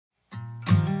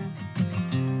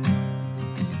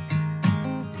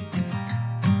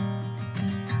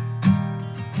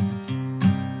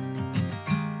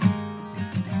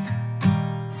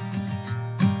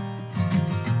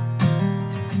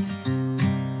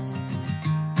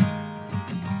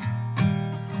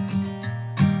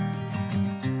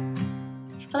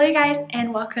Hello you guys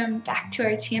and welcome back to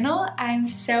our channel. I'm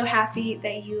so happy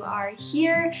that you are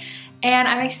here and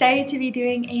I'm excited to be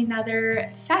doing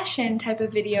another fashion type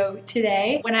of video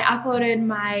today. When I uploaded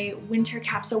my winter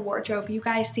capsule wardrobe, you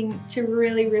guys seem to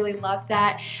really love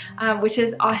that, which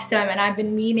is awesome, and I've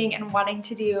been meaning and wanting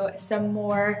to do some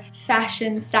more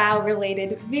fashion style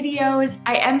related videos.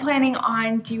 I am planning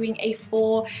on doing a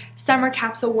full summer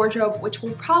capsule wardrobe, which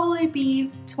will probably be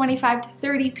 25 to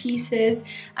 30 pieces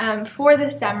for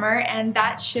the summer, and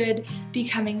that should be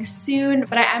coming soon.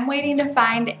 But I am waiting to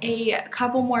find a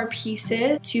couple more pieces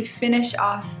to finish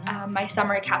off my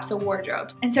summer capsule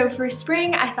wardrobes. And so for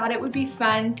spring, I thought it would be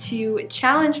fun to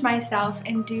challenge myself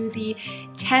and do the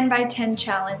 10 by 10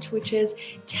 challenge, which is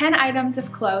 10 items of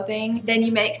clothing, then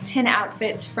you make 10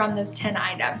 outfits from those 10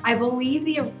 items. I believe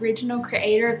the original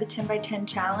creator of the 10 by 10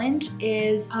 challenge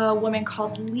is a woman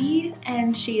called Lee,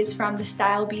 and she is from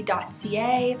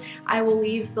thestylebee.ca. I will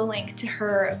leave the link to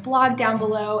her blog down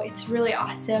below. It's really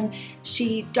awesome.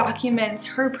 She documents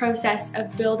her process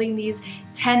of building these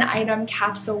 10 item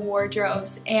capsule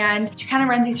wardrobes, and she kind of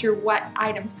runs you through what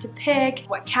items to pick,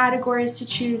 what categories to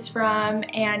choose from,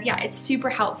 and yeah, it's super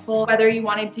helpful whether you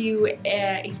want to do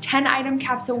a 10 item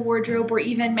capsule wardrobe or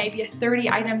even maybe a 30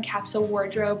 item capsule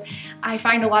wardrobe. I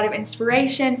find a lot of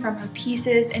inspiration from her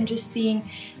pieces and just seeing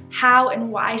how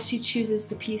and why she chooses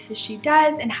the pieces she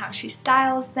does and how she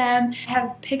styles them. I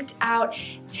have picked out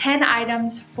 10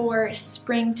 items for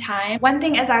springtime. One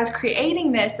thing as I was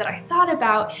creating this that I thought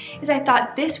about is I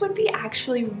thought this would be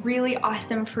actually really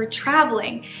awesome for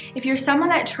traveling. If you're someone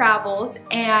that travels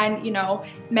and, you know,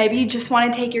 maybe you just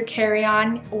want to take your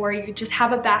carry-on, or you just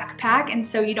have a backpack and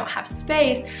so you don't have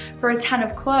space for a ton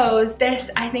of clothes, this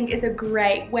I think is a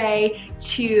great way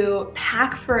to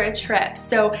pack for a trip.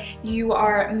 So you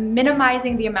are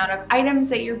minimizing the amount of items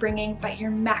that you're bringing, but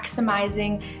you're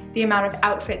maximizing the amount of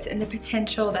outfits and the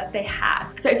potential that they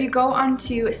have. So if you go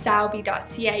onto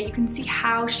stylebee.ca, you can see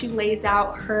how she lays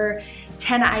out her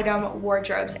 10 item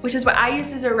wardrobes, which is what I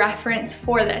used as a reference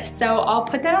for this. So I'll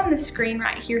put that on the screen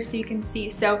right here so you can see.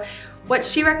 So what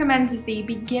she recommends is the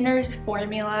beginner's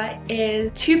formula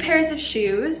is 2 pairs of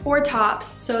shoes, 4 tops,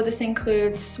 so this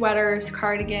includes sweaters,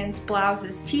 cardigans,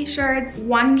 blouses, t-shirts,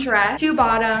 1 dress, 2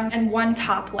 bottoms, and 1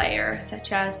 top layer,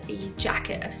 such as a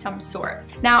jacket of some sort.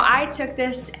 Now I took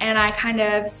this and I kind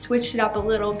of switched it up a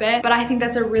little bit, but I think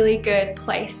that's a really good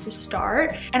place to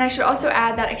start. And I should also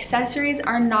add that accessories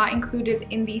are not included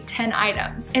in the 10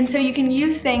 items. And so you can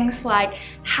use things like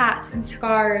hats and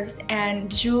scarves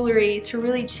and jewelry to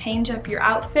really change up your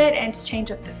outfit and to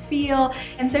change up the feel.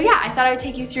 And so yeah, I thought I would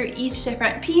take you through each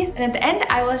different piece, and at the end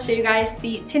I will show you guys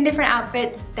the 10 different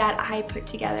outfits that I put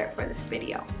together for this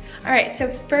video. Alright,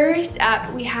 so first up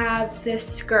we have this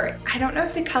skirt. I don't know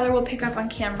if the color will pick up on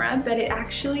camera, but it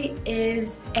actually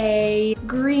is a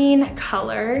green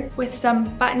color with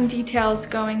some button details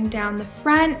going down the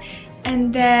front,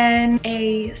 and then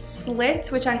a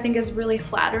slit, which I think is really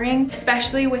flattering,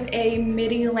 especially with a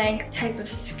midi length type of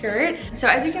skirt. So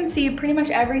as you can see, pretty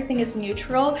much everything is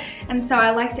neutral, and so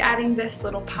I liked adding this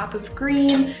little pop of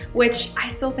green, which I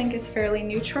still think is fairly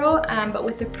neutral, but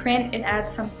with the print it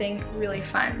adds something really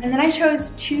fun. And then I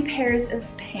chose 2 pairs of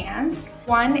pants.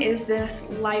 One is this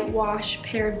light wash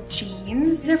pair of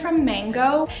jeans. These are from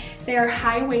Mango. They are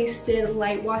high-waisted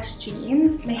light wash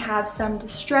jeans. They have some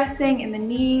distressing in the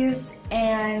knees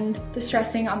and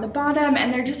distressing on the bottom,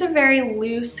 and they're just a very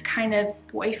loose kind of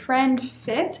boyfriend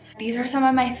fit. These are some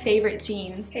of my favorite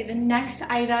jeans. Okay, the next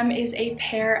item is a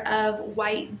pair of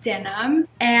white denim,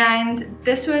 and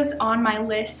this was on my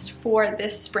list for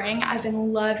this spring. I've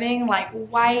been loving like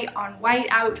white on white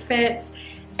outfits,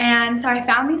 and so I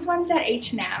found these ones at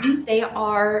H&M. They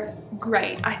are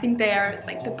great. I think they are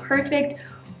like the perfect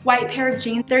white pair of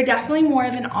jeans. They're definitely more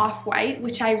of an off-white,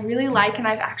 which I really like, and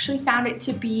I've actually found it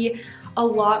to be a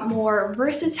lot more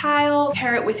versatile.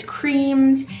 Pair it with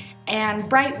creams and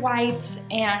bright whites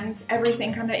and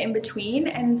everything kind of in between.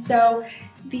 And so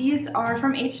these are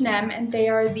from H&M, and they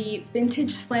are the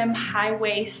vintage slim high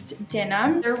waist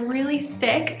denim. They're really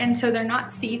thick, and so they're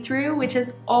not see-through, which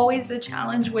is always a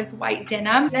challenge with white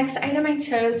denim. Next item I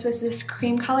chose was this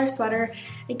cream color sweater,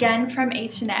 again from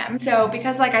H&M. So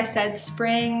because like I said,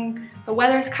 spring, the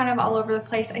weather is kind of all over the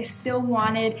place, I still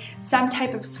wanted some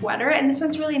type of sweater, and this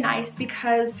one's really nice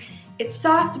because it's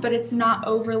soft, but it's not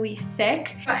overly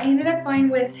thick. I ended up going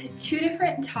with 2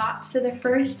 different tops. So the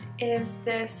first is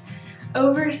this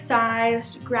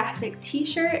oversized graphic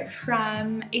t-shirt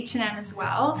from H&M as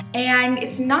well, and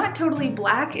it's not totally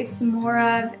black, it's more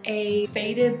of a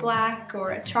faded black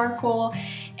or a charcoal,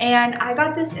 and I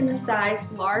got this in the size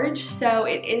large, so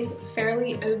it is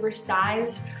fairly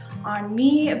oversized on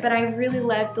me, but I really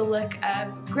love the look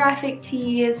of graphic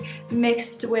tees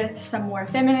mixed with some more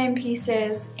feminine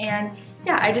pieces. And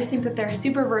yeah, I just think that they're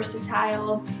super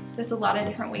versatile. There's a lot of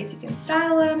different ways you can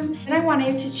style them. And I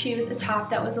wanted to choose a top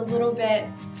that was a little bit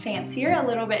fancier, a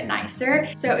little bit nicer.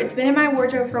 So it's been in my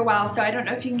wardrobe for a while, so I don't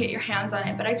know if you can get your hands on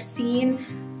it, but I've seen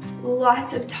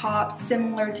lots of tops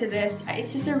similar to this.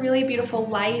 It's just a really beautiful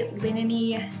light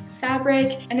linen-y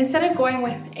fabric, and instead of going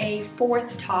with a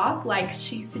fourth top like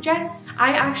she suggests,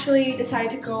 I actually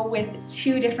decided to go with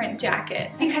 2 different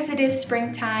jackets. Because it is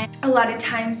springtime, a lot of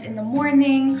times in the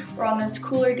morning or on those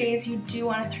cooler days, you do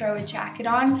want to throw a jacket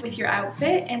on with your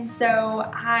outfit, and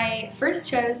so I first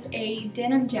chose a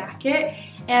denim jacket,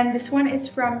 and this one is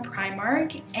from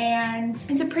Primark, and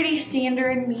it's a pretty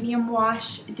standard medium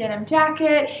wash denim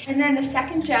jacket. And then the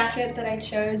second jacket that I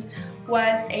chose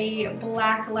was a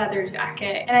black leather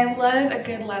jacket, and I love a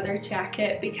good leather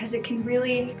jacket because it can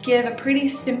really give a pretty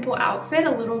simple outfit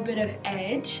a little bit of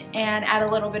edge and add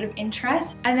a little bit of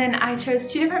interest. And then I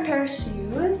chose 2 different pairs of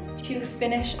shoes to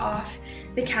finish off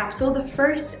the capsule. The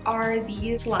first are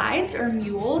these slides or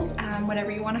mules,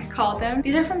 whatever you want to call them.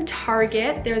 These are from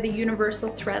Target. They're the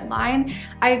universal thread line.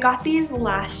 I got these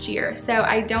last year, so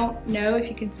I don't know if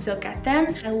you can still get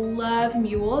them. I love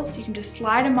mules. You can just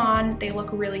slide them on. They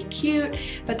look really cute,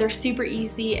 but they're super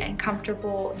easy and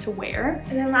comfortable to wear.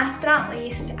 And then last but not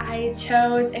least, I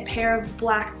chose a pair of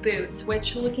black boots,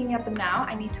 which looking at them now,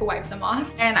 I need to wipe them off.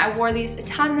 And I wore these a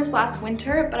ton this last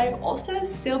winter, but I've also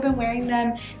still been wearing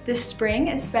them this spring,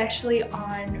 especially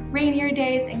on rainier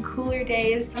days and cooler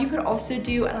days. You could also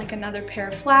do like another pair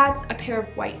of flats, a pair of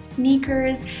white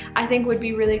sneakers, I think would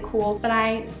be really cool, but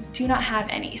I do not have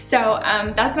any. So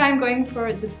that's why I'm going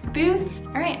for the boots.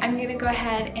 All right, I'm gonna go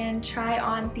ahead and try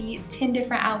on the 10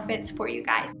 different outfits for you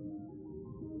guys.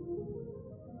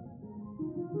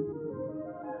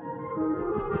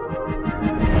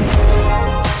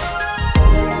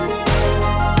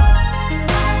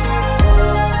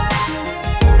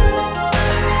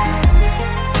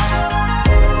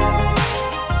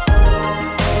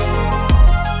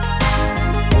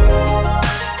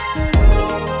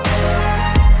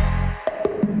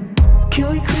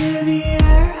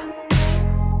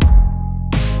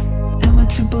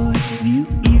 To believe you,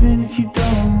 even if you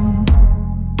don't.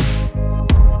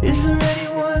 Is there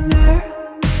anyone there?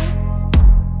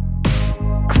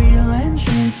 Clear lens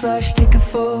and flash, take a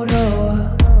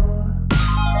photo.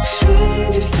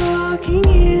 Strangers talking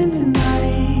in the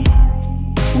night.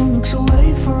 One looks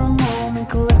away for a moment,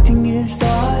 collecting his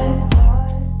thoughts.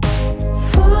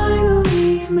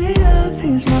 Finally made up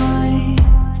his mind,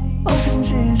 opens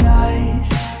his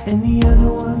eyes, and the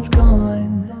other one's gone.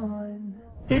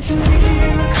 It's a miracle.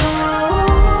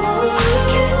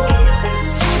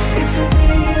 It's a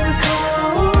miracle.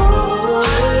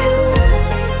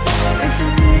 It's a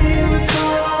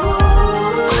miracle.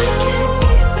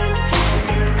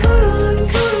 Caught on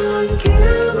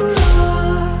camera.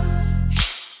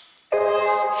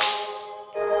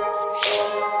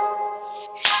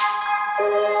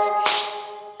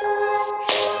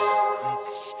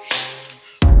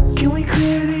 Can we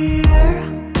clear the air?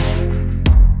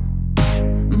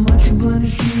 Much too blind to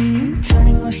see you,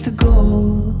 turning rust to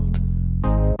gold.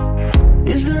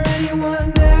 Is there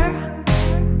anyone there?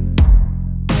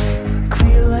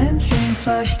 Clear lens and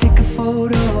flash, take a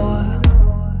photo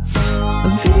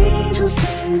of angels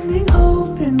standing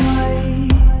open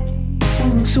wide.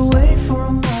 One looks away for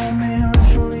a moment,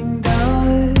 wrestling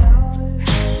doubt.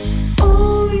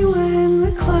 Only when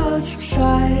the cloud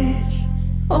subsides,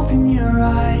 open your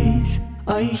eyes,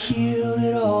 are you healed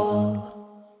at all?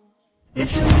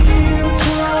 It's a miracle.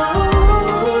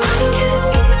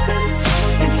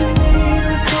 It's a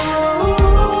miracle.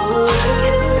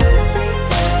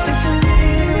 It's a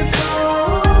miracle.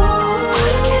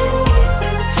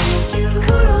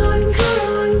 Caught on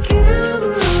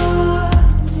camera.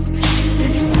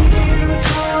 It's a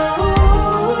miracle.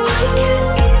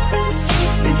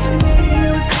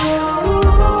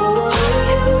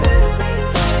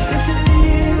 It's a miracle. It's a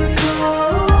miracle.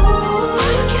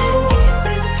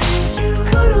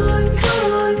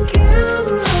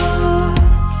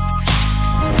 Caught on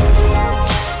camera.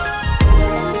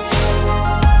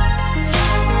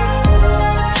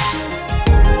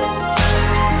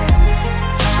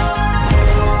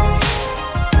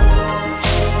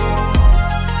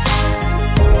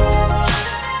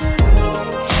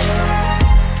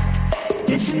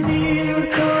 It's a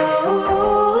miracle.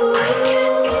 I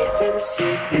can't even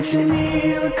see. It's a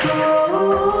miracle.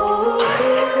 I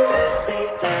can't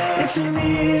believe that. It's a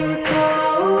miracle.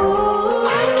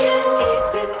 I can't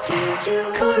even feel you.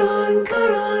 Caught on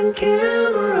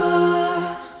camera.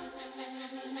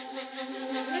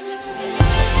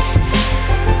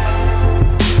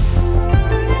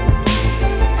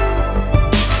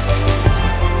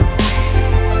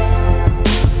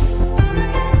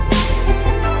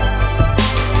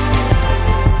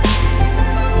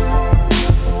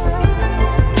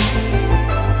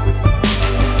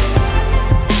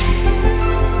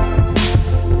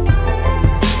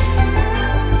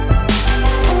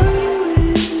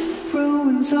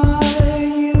 mountains are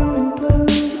you in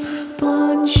blue,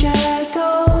 blonde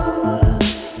shadow.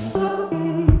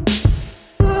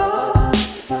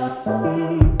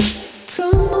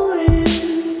 Tumbling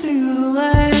through the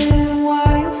land,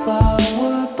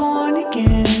 wildflower born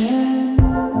again.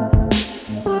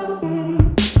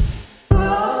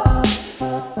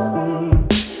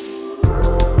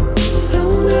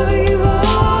 I'll never give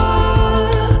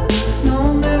up,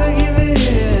 no, never give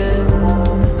in.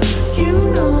 You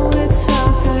know it's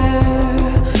out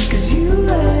there, 'cause you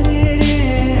let it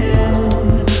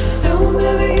in. I'll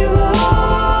never give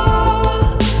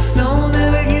up, no,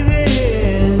 never give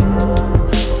in.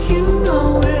 You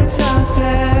know it's out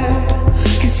there,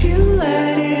 'cause you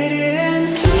let it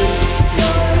in. Keep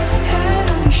your head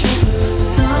on your shoulder,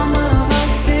 some of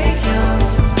us stay young.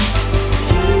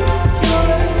 Keep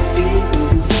your feet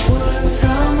moving forward,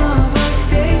 some of us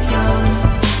stay young.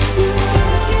 You're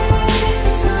looking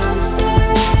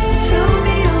something, tell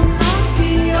me I'm not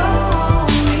the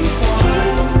only one.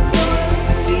 Keep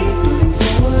your feet moving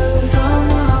forward, some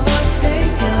of us stay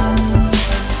young.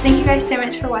 Thank you guys so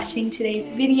much for watching today's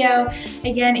video.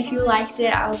 Again, if you liked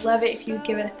it, I would love it if you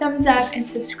give it a thumbs up and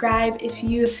subscribe. If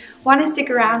you want to stick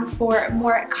around for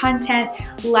more content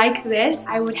like this,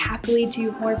 I would happily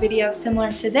do more videos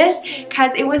similar to this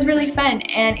because it was really fun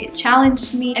and it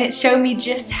challenged me and it showed me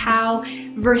just how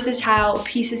versatile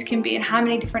pieces can be and how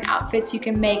many different outfits you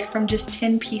can make from just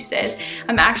 10 pieces.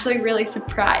 I'm actually really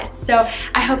surprised. So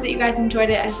I hope that you guys enjoyed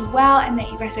it as well and that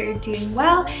you guys are doing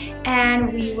well,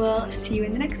 and we will see you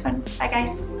in the next one. Bye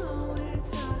guys.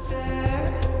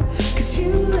 'Cause you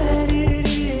let it